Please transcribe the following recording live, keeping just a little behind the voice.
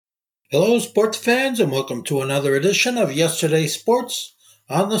Hello, sports fans, and welcome to another edition of Yesterday's Sports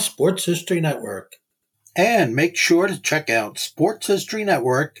on the Sports History Network. And make sure to check out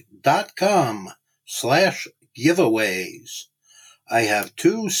sportshistorynetwork.com/giveaways. I have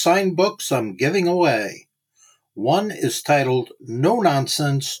two signed books I'm giving away. One is titled No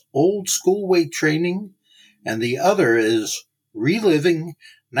Nonsense Old School Weight Training, and the other is Reliving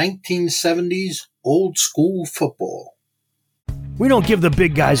 1970s Old School Football. We don't give the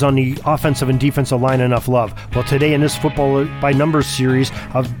big guys on the offensive and defensive line enough love. Well, today in this Football by Numbers series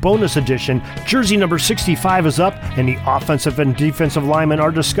of bonus edition, jersey number 65 is up, and the offensive and defensive linemen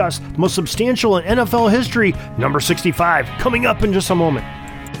are discussed. The most substantial in NFL history, number 65, coming up in just a moment.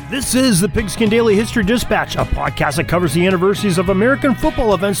 This is the Pigskin Daily History Dispatch, a podcast that covers the anniversaries of American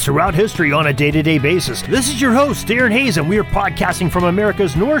football events throughout history on a day-to-day basis. This is your host, Darren Hayes, and we are podcasting from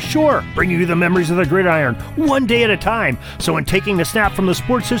America's North Shore, bringing you the memories of the gridiron, one day at a time. So in taking the snap from the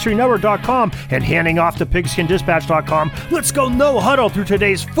sportshistorynetwork.com and handing off to pigskindispatch.com, let's go no huddle through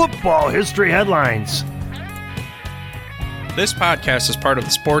today's football history headlines. This podcast is part of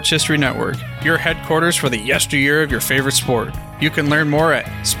the Sports History Network, your headquarters for the yesteryear of your favorite sport. You can learn more at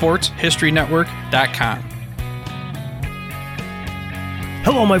sportshistorynetwork.com.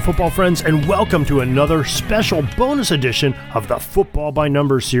 Hello, my football friends, and welcome to another special bonus edition of the Football by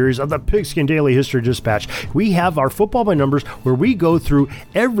Numbers series of the Pigskin Daily History Dispatch. We have our Football by Numbers where we go through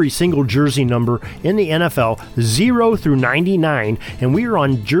every single jersey number in the NFL, 0 through 99, and we are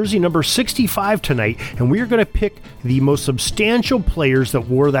on jersey number 65 tonight, and we are going to pick the most substantial players that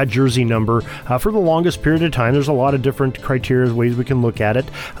wore that jersey number for the longest period of time. There's a lot of different criteria, ways we can look at it,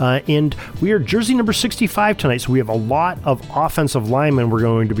 and we are jersey number 65 tonight, so we have a lot of offensive linemen we're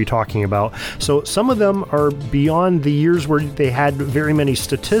going to be talking about. So some of them are beyond the years where they had very many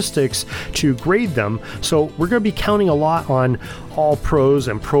statistics to grade them. So we're going to be counting a lot on all pros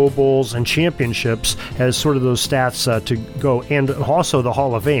and Pro Bowls and championships as sort of those stats to go, and also the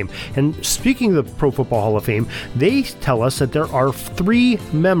Hall of Fame. And speaking of the Pro Football Hall of Fame, they tell us that there are 3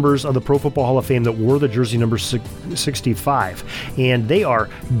 members of the Pro Football Hall of Fame that wore the jersey number 65, and they are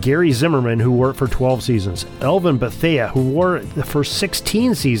Gary Zimmerman, who wore it for 12 seasons, Elvin Bethea, who wore it for 16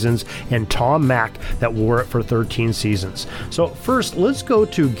 seasons, and Tom Mack, that wore it for 13 seasons. So first, let's go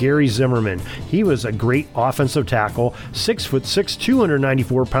to Gary Zimmerman. He was a great offensive tackle, 6'6",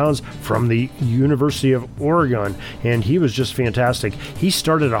 294 pounds, from the University of Oregon, and he was just fantastic. He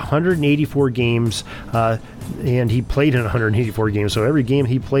started 184 games, and he played in 184 games, so every game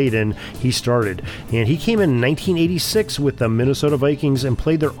he played in, he started. And he came in 1986 with the Minnesota Vikings and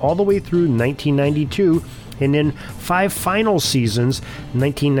played there all the way through 1992, and then 5 final seasons,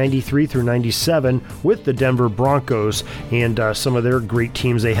 1993 through 97, with the Denver Broncos and some of their great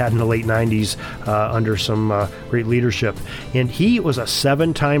teams they had in the late 90s under some great leadership. And he was a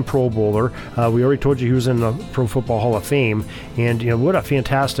 7-time Pro Bowler. We already told you he was in the Pro Football Hall of Fame, and what a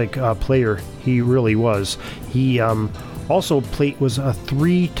fantastic player he really was. He also was a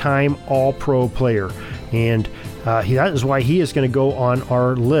 3-time All-Pro player, and that is why he is going to go on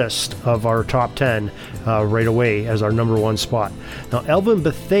our list of our top 10 right away as our number 1 spot. Now, Elvin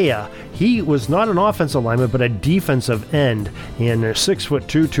Bethea, he was not an offensive lineman, but a defensive end, and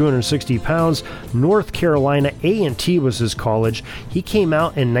 6'2", 260 pounds. North Carolina A&T was his college. He came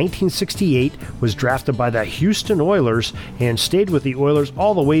out in 1968, was drafted by the Houston Oilers, and stayed with the Oilers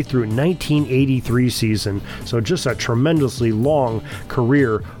all the way through 1983 season. So just a tremendously long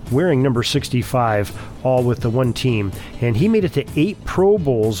career wearing number 65, all with the one team. And he made it to 8 Pro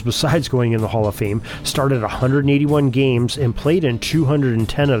Bowls besides going in the Hall of Fame, started 181 games and played in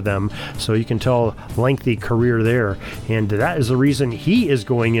 210 of them. So you can tell lengthy career there. And that is the reason he is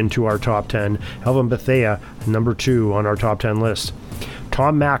going into our top 10. Elvin Bethea, number 2 on our top 10 list.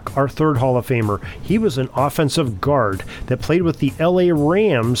 Tom Mack, our 3rd Hall of Famer. He was an offensive guard that played with the LA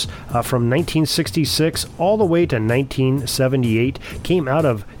Rams from 1966 all the way to 1978. Came out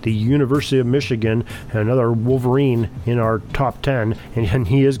of the University of Michigan, another Wolverine in our top 10, and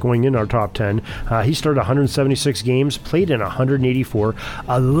he is going in our top 10. He started 176 games, played in 184,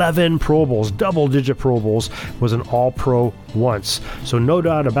 11 Pro Bowls, double-digit Pro Bowls, was an All-Pro once. So no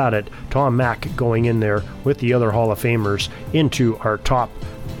doubt about it, Tom Mack going in there with the other Hall of Famers into our top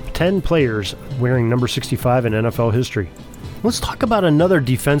 10 players wearing number 65 in NFL history. Let's talk about another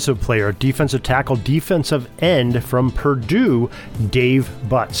defensive player, defensive tackle, defensive end from Purdue, Dave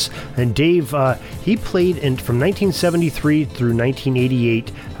Butts. And Dave, he played from 1973 through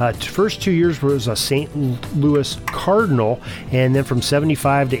 1988. First 2 years was a St. Louis Cardinal, and then from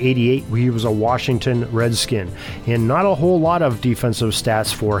 75 to 88, he was a Washington Redskin. And not a whole lot of defensive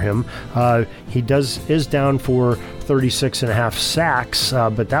stats for him. He is down for 36.5 sacks,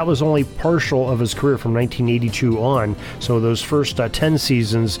 but that was only partial of his career from 1982 on. So those first 10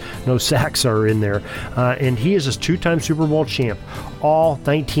 seasons, no sacks are in there. And he is a two-time Super Bowl champ, all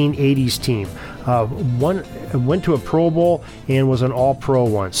 1980s team. Went to a Pro Bowl and was an All-Pro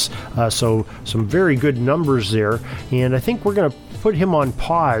once. So some very good numbers there. And I think we're going to put him on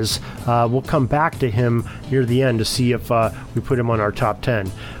pause. We'll come back to him near the end to see if we put him on our top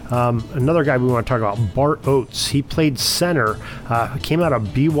 10. Another guy we want to talk about, Bart Oates. He played center, came out of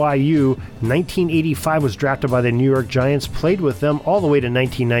BYU, 1985 was drafted by the New York Giants, played with them all the way to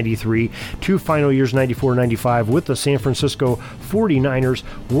 1993, 2 final years, 94-95, with the San Francisco 49ers,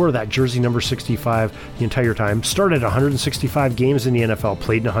 wore that jersey number 65 the entire time, started 165 games in the NFL,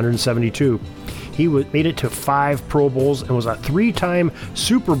 played in 172. He made it to 5 Pro Bowls and was a 3-time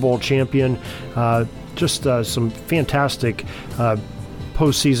Super Bowl champion. Just some fantastic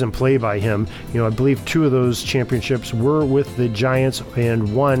postseason play by him. I believe 2 of those championships were with the Giants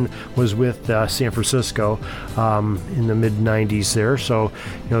and 1 was with San Francisco in the mid-90s there. So,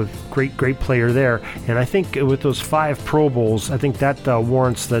 great player there. And I think with those 5 Pro Bowls, I think that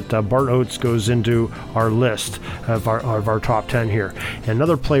warrants that Bart Oates goes into our list of our top 10 here. And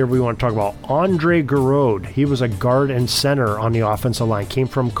another player we want to talk about, Andre Gurode. He was a guard and center on the offensive line. Came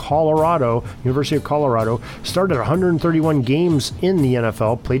from Colorado, University of Colorado. Started 131 games in the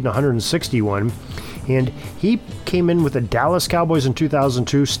NFL, played in 161, and he came in with the Dallas Cowboys in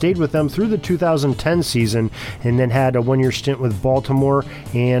 2002, stayed with them through the 2010 season, and then had a 1-year stint with Baltimore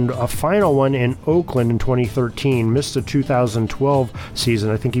and a final one in Oakland in 2013. Missed the 2012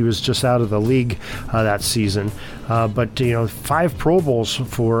 season. I think he was just out of the league that season. But 5 Pro Bowls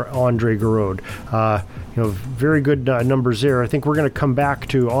for Andre Gurode. Very good numbers there. I think we're going to come back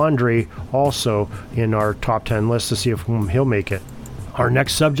to Andre also in our top 10 list to see if he'll make it. Our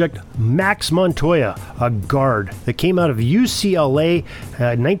next subject, Max Montoya, a guard that came out of UCLA.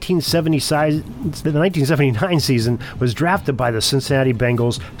 The 1979 season, was drafted by the Cincinnati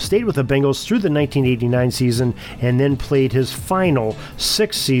Bengals, stayed with the Bengals through the 1989 season, and then played his final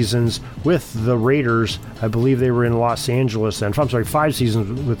 6 seasons with the Raiders. I believe they were in Los Angeles then. 5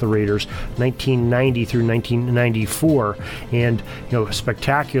 seasons with the Raiders, 1990 through 1994. And, a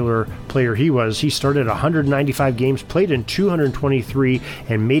spectacular player he was. He started 195 games, played in 223,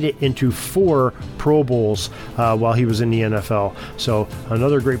 and made it into 4 Pro Bowls while he was in the NFL. So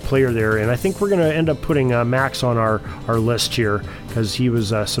another great player there. And I think we're going to end up putting Max on our list here because he was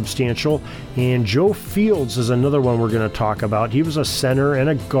substantial. And Joe Fields is another one we're going to talk about. He was a center and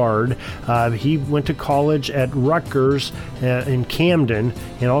a guard. He went to college at Rutgers in Camden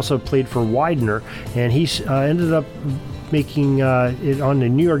and also played for Widener. And he ended up making it on the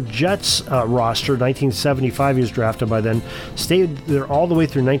New York Jets roster. 1975 he was drafted by then. Stayed there all the way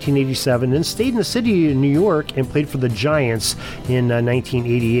through 1987, then stayed in the city of New York and played for the Giants in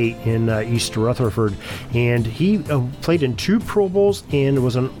 1988 in East Rutherford. And he played in 2 Pro Bowls and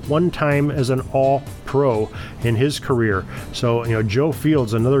was one time as an All-Pro in his career. So, Joe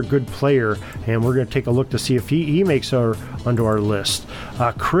Fields, another good player, and we're going to take a look to see if he makes onto our list.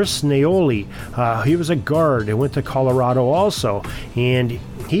 Chris Naoli, he was a guard and went to Colorado also, and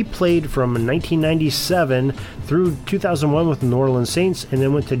he played from 1997 through 2001 with the New Orleans Saints, and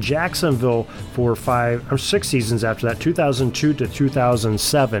then went to Jacksonville for 6 seasons after that, 2002 to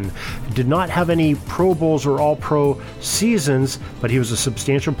 2007. Did not have any Pro Bowls or All-Pro seasons, but he was a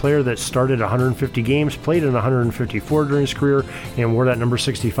substantial player that started 150 games, played in 154 during his career, and wore that number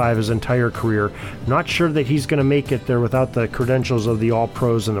 65 his entire career. Not sure that he's going to make it there without the credentials of the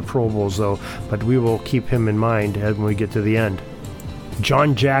All-Pros and the Pro Bowls, though, but we will keep him in mind when we get to the end.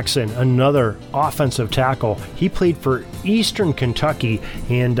 John Jackson, another offensive tackle. He played for Eastern Kentucky,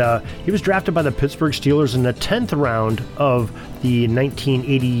 and he was drafted by the Pittsburgh Steelers in the 10th round of the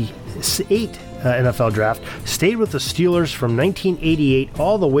 1988 NFL draft. Stayed with the Steelers from 1988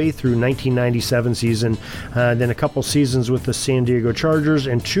 all the way through 1997 season, then a couple seasons with the San Diego Chargers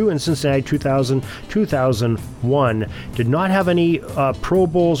and 2 in Cincinnati 2000-2001. Did not have any Pro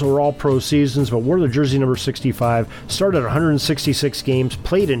Bowls or All-Pro seasons, but wore the jersey number 65. Started 166 games,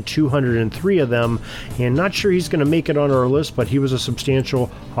 played in 203 of them, and not sure he's going to make it on our list, but he was a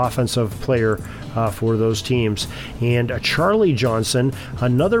substantial offensive player for those teams. And Charlie Johnson,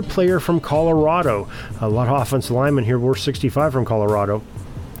 another player from Colorado. A lot of offensive linemen here were 65 from Colorado.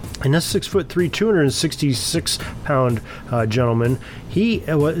 And this 6'3", 266-pound gentleman, He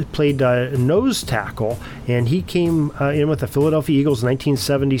played nose tackle, and he came in with the Philadelphia Eagles in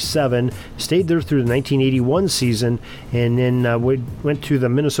 1977, stayed there through the 1981 season, and then went to the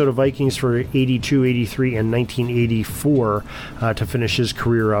Minnesota Vikings for 82, 83, and 1984 to finish his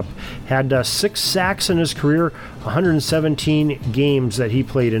career up. Had 6 sacks in his career, 117 games that he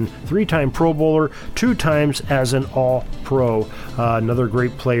played in, 3-time Pro Bowler, 2 times as an All-Pro. Another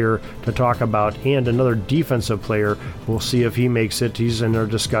great player to talk about, and another defensive player. We'll see if he makes it. He's in our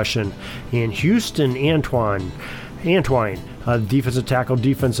discussion. And Houston Antwine, defensive tackle,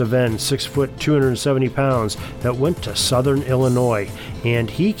 defensive end, 6 foot, 270 pounds, that went to Southern Illinois. And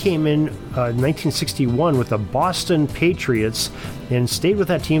he came in 1961 with the Boston Patriots and stayed with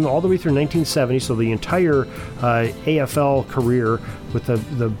that team all the way through 1970, so the entire AFL career with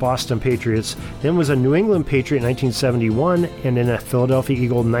the Boston Patriots. Then was a New England Patriot in 1971, and then a Philadelphia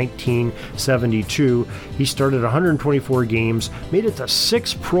Eagle in 1972. He started 124 games, made it to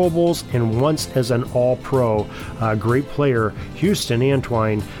 6 Pro Bowls, and once as an All-Pro. Great player, Houston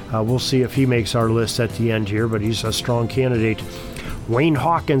Antwine. We'll see if he makes our list at the end here, but he's a strong candidate. Wayne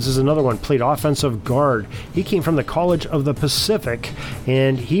Hawkins is another one, played offensive guard. He came from the College of the Pacific,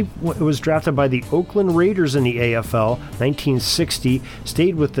 and he was drafted by the Oakland Raiders in the AFL, 1960,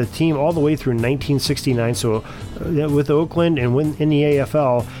 stayed with the team all the way through 1969, so with Oakland and in the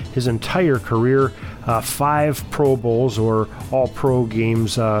AFL, his entire career, 5 Pro Bowls or All-Pro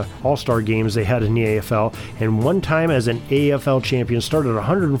games, All-Star games they had in the AFL, and 1 time as an AFL champion, started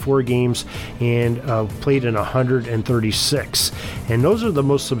 104 games and played in 136. And those are the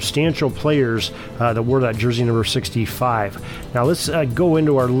most substantial players that wore that jersey number 65. Now let's go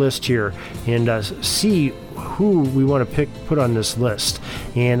into our list here and see who we want to put on this list.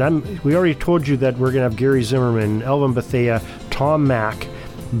 And we already told you that we're going to have Gary Zimmerman, Elvin Bethea, Tom Mack,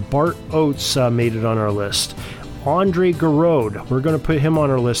 Bart Oates made it on our list. Andre Garode, we're going to put him on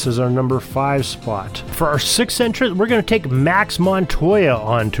our list as our number 5 spot. For our 6th entrant, we're going to take Max Montoya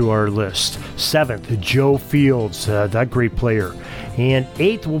onto our list. 7th, Joe Fields, that great player. And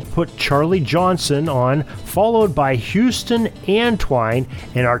 8th, we'll put Charlie Johnson on, followed by Houston Antwine,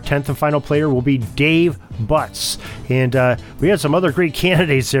 and our 10th and final player will be Dave Butts. And we had some other great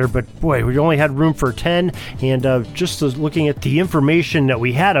candidates there, but boy, we only had room for 10, and just looking at the information that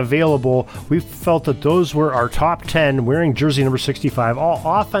we had available, we felt that those were our top 10 wearing jersey number 65, all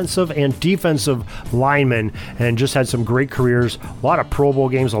offensive and defensive linemen, and just had some great careers, a lot of Pro Bowl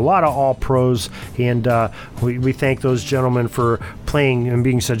games, a lot of All-Pros, and we thank those gentlemen for playing and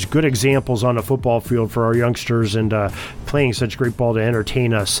being such good examples on the football field for our youngsters, and playing such great ball to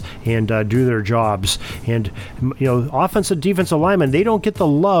entertain us and do their jobs. And offensive, defensive linemen, they don't get the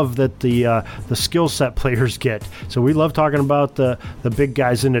love that the skill set players get. So we love talking about the big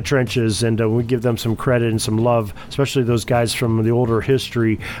guys in the trenches, and we give them some credit and some love, especially those guys from the older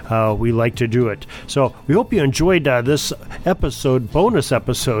history. We like to do it. So we hope you enjoyed this bonus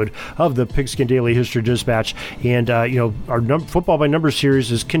episode of the Pigskin Daily History Dispatch. And our Football by Numbers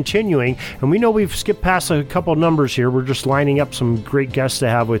series is continuing, and we know we've skipped past a couple numbers here. We're just lining up some great guests to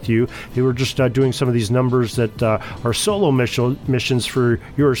have with you. They were just doing some of these numbers that are solo missions for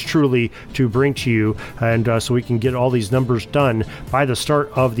yours truly to bring to you, and so we can get all these numbers done by the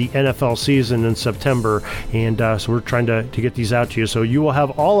start of the NFL season in September. And so we're trying to get these out to you, so you will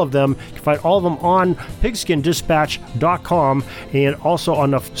have all of them. You can find all of them on pigskindispatch.com and also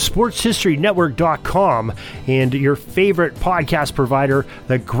on the sportshistorynetwork.com, and your favorite podcast provider,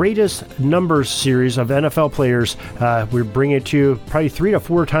 the greatest numbers series of NFL players. We're bringing it to you probably 3 to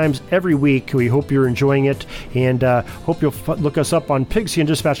 4 times every week. We hope you're enjoying it, and hope you'll look us up on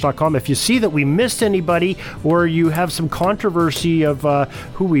pigskindispatch.com. If you see that we missed anybody, or you have some controversy of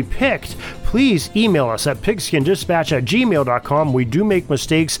who we picked, please email us at pigskindispatch@gmail.com. We do make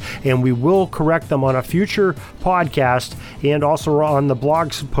mistakes, and we will correct them on a future podcast, and also on the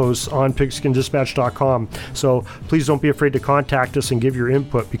blog posts on pigskindispatch.com. So please don't be afraid to contact us and give your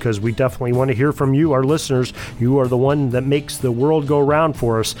input, because we definitely want to hear from you, our listeners. You are the one that makes the world go round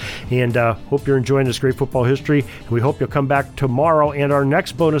for us. And hope you're enjoying this great football history. And we hope you'll come back tomorrow and our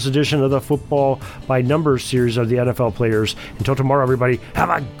next bonus edition of the Football by Numbers series of the NFL players. Until tomorrow, everybody, have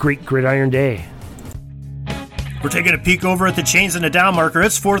a great gridiron day. We're taking a peek over at the chains and the down marker.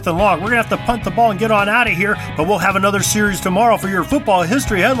 It's 4th and long. We're going to have to punt the ball and get on out of here, but we'll have another series tomorrow for your football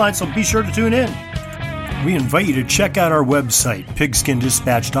history headlines, so be sure to tune in. we invite you to check out our website,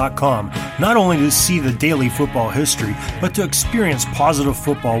 pigskindispatch.com, not only to see the daily football history, but to experience positive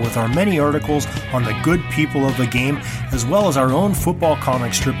football with our many articles on the good people of the game, as well as our own football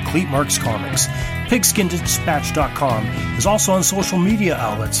comic strip, Cleat Marks Comics. Pigskindispatch.com is also on social media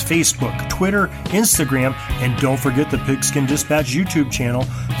outlets, Facebook, Twitter, Instagram, and don't forget the Pigskin Dispatch YouTube channel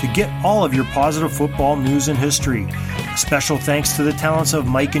to get all of your positive football news and history. A special thanks to the talents of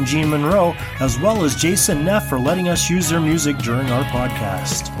Mike and Gene Monroe, as well as Jason Neff for letting us use their music during our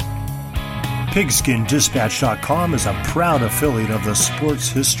podcast. PigskinDispatch.com is a proud affiliate of the Sports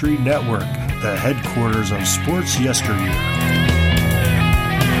History Network, the headquarters of sports yesteryear.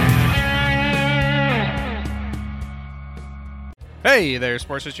 Hey there,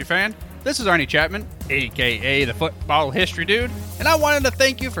 sports history fan. This is Arnie Chapman, aka the Football History Dude, and I wanted to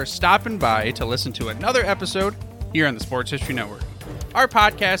thank you for stopping by to listen to another episode here on the Sports History Network. Our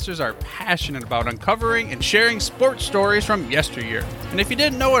podcasters are passionate about uncovering and sharing sports stories from yesteryear. And if you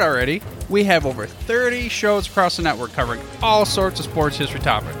didn't know it already, we have over 30 shows across the network covering all sorts of sports history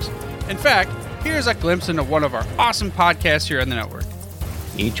topics. In fact, here's a glimpse into one of our awesome podcasts here on the network.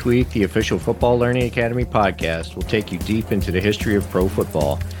 Each week, the official Football Learning Academy podcast will take you deep into the history of pro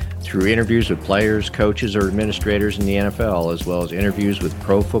football through interviews with players, coaches, or administrators in the NFL, as well as interviews with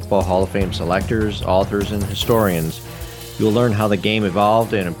Pro Football Hall of Fame selectors, authors, and historians. You'll learn how the game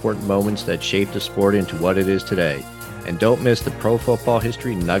evolved and important moments that shaped the sport into what it is today. And don't miss the Pro Football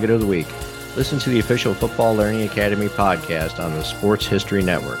History Nugget of the Week. Listen to the official Football Learning Academy podcast on the Sports History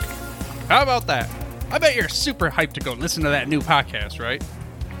Network. How about that? I bet you're super hyped to go listen to that new podcast, right?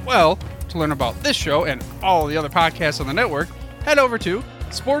 Well, to learn about this show and all the other podcasts on the network, head over to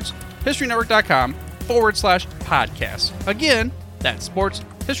sportshistorynetwork.com/podcast. Again, that's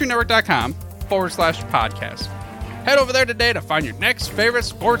sportshistorynetwork.com/podcast. Head over there today to find your next favorite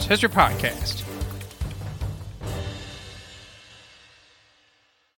sports history podcast.